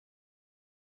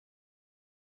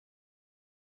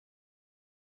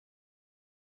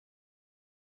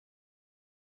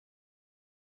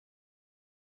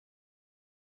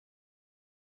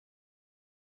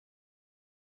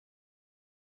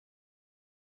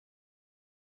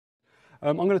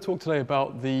I'm going to talk today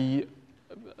about the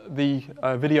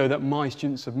video that my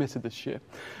students submitted this year.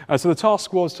 So the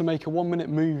task was to make a 1-minute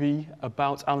movie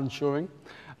about Alan Turing.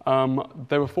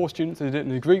 There were 4 students that did it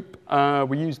in a group.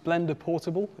 We used Blender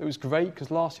Portable. It was great because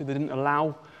last year they didn't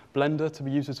allow Blender to be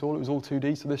used at all. It was all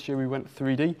 2D, so this year we went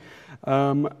 3D.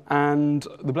 And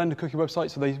the Blender Cookie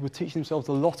website, so they were teaching themselves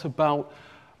a lot about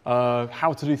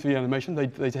how to do 3D animation.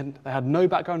 They had no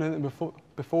background in it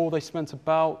before. They spent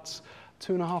about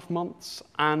 2.5 months,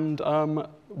 and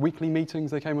weekly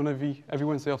meetings. They came on every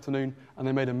Wednesday afternoon, and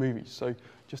they made a movie. So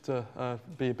just to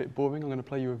be a bit boring, I'm going to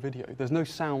play you a video. There's no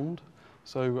sound,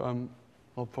 so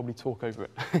I'll probably talk over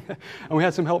it. And we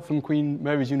had some help from Queen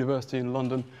Mary's University in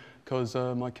London, because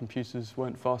my computers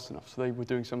weren't fast enough, so they were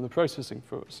doing some of the processing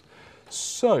for us.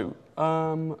 So,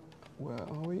 where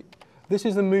are we? This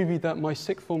is the movie that my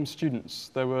sixth form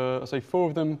students, there were, I say, 4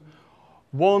 of them,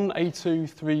 1 A2,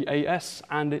 3 AS,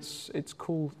 and it's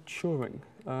called Turing.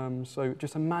 So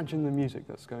just imagine the music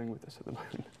that's going with this at the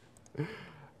moment.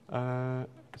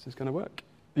 Is this going to work?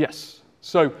 Yes.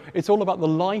 So it's all about the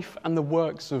life and the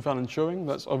works of Alan Turing.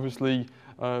 That's obviously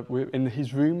we're in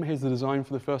his room. Here's the design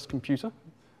for the first computer,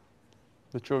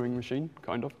 the Turing machine,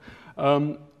 kind of.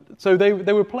 So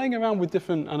they were playing around with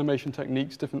different animation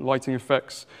techniques, different lighting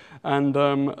effects, and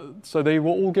so they were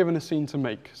all given a scene to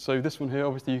make. So this one here,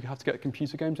 obviously, you have to get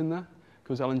computer games in there,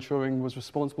 because Alan Turing was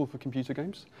responsible for computer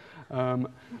games.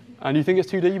 And you think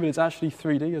it's 2D, but it's actually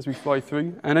 3D as we fly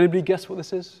through. And anybody guess what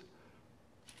this is?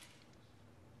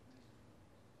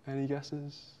 Any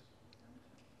guesses?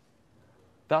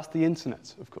 That's the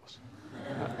internet, of course.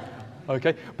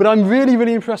 Okay, but I'm really,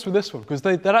 really impressed with this one, because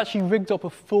they'd actually rigged up a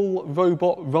full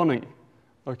robot running.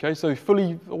 Okay, so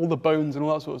fully all the bones and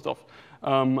all that sort of stuff,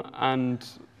 and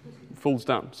falls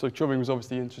down. So Turing was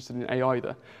obviously interested in AI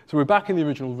there. So we're back in the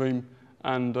original room,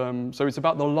 and so it's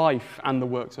about the life and the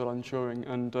works of Alan Turing.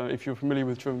 And if you're familiar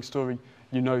with Turing's story,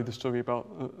 you know the story about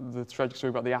the tragic story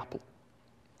about the apple.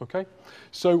 Okay,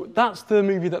 so that's the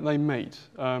movie that they made.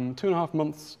 2.5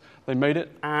 months they made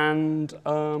it, and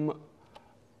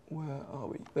where are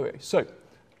we? There we go. So,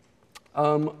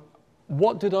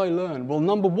 what did I learn? Well,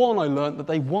 number one, I learned that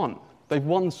they won. They've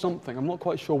won something. I'm not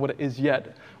quite sure what it is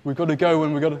yet. We've got to go,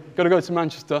 and we've got to go to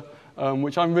Manchester,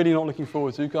 which I'm really not looking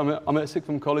forward to. I'm at sixth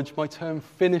form college. My term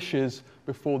finishes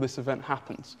before this event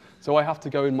happens. So I have to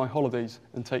go in my holidays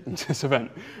and take them to this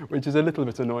event, which is a little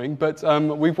bit annoying. But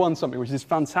we've won something, which is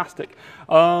fantastic.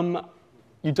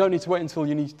 You don't need to wait until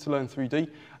you need to learn 3D.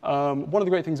 One of the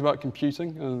great things about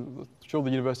computing, I'm sure the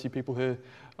university people here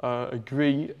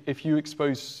agree, if you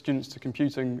expose students to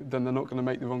computing, then they're not going to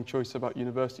make the wrong choice about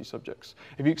university subjects.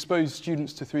 If you expose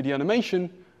students to 3D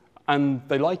animation and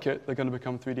they like it, they're going to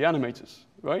become 3D animators,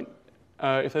 right?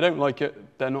 If they don't like it,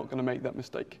 they're not going to make that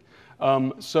mistake.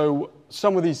 So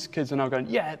some of these kids are now going,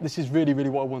 yeah, this is really,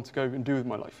 really what I want to go and do with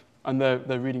my life. And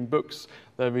they're reading books,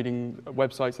 they're reading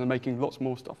websites, and they're making lots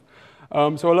more stuff.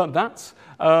 So I learned that.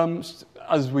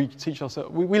 As we teach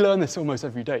ourselves, we learn this almost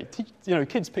every day.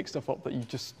 Kids pick stuff up that you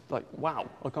just like, wow,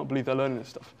 I can't believe they're learning this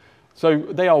stuff. So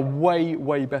they are way,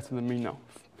 way better than me now.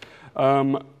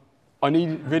 I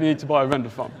really need to buy a render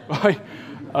farm, right?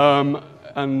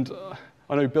 And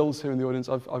I know Bill's here in the audience.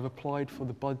 I've applied for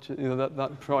the budget,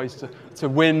 that prize to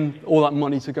win all that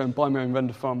money to go and buy my own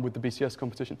render farm with the BCS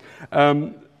competition.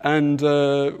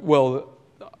 Well,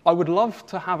 I would love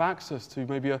to have access to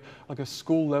maybe a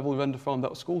school-level render farm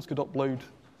that schools could upload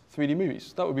 3D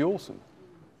movies. That would be awesome,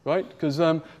 right? Because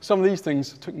some of these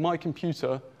things took my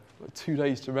computer 2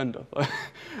 days to render.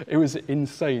 It was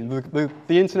insane. The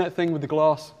internet thing with the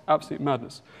glass, absolute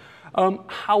madness.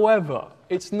 However,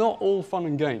 it's not all fun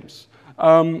and games.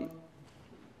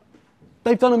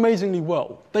 They've done amazingly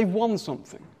well. They've won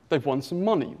something. They've won some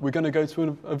money. We're going to go to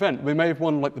an event. They may have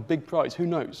won like the big prize. Who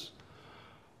knows?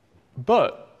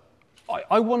 But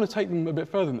I want to take them a bit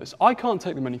further than this. I can't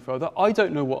take them any further. I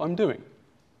don't know what I'm doing.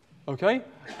 Okay?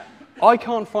 I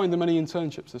can't find them any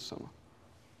internships this summer.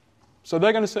 So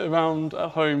they're going to sit around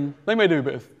at home. They may do a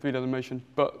bit of 3D animation,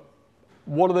 but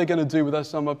what are they going to do with their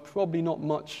summer? Probably not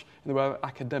much in the way of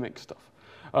academic stuff.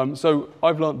 So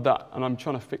I've learned that, and I'm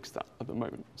trying to fix that at the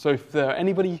moment. So if there are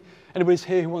anybody's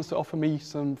here who wants to offer me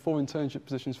some 4 internship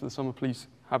positions for the summer, please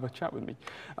have a chat with me.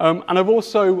 And I've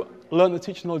also learned that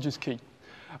teaching knowledge is key.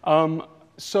 And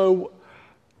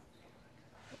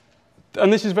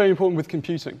this is very important with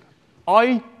computing.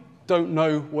 I don't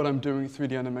know what I'm doing with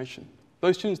 3D animation.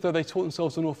 Those students there, they taught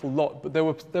themselves an awful lot, but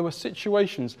there were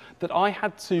situations that I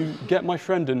had to get my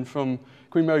friend in from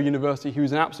Queen Mary University,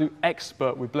 who's an absolute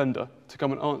expert with Blender, to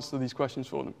come and answer these questions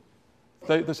for them.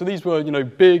 So these were,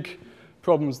 big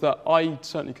problems that I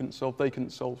certainly couldn't solve, they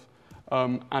couldn't solve.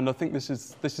 And I think this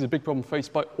is a big problem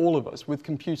faced by all of us. With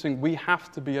computing, we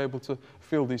have to be able to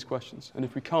field these questions. And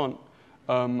if we can't,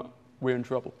 we're in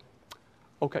trouble.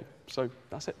 Okay, so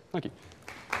that's it. Thank you.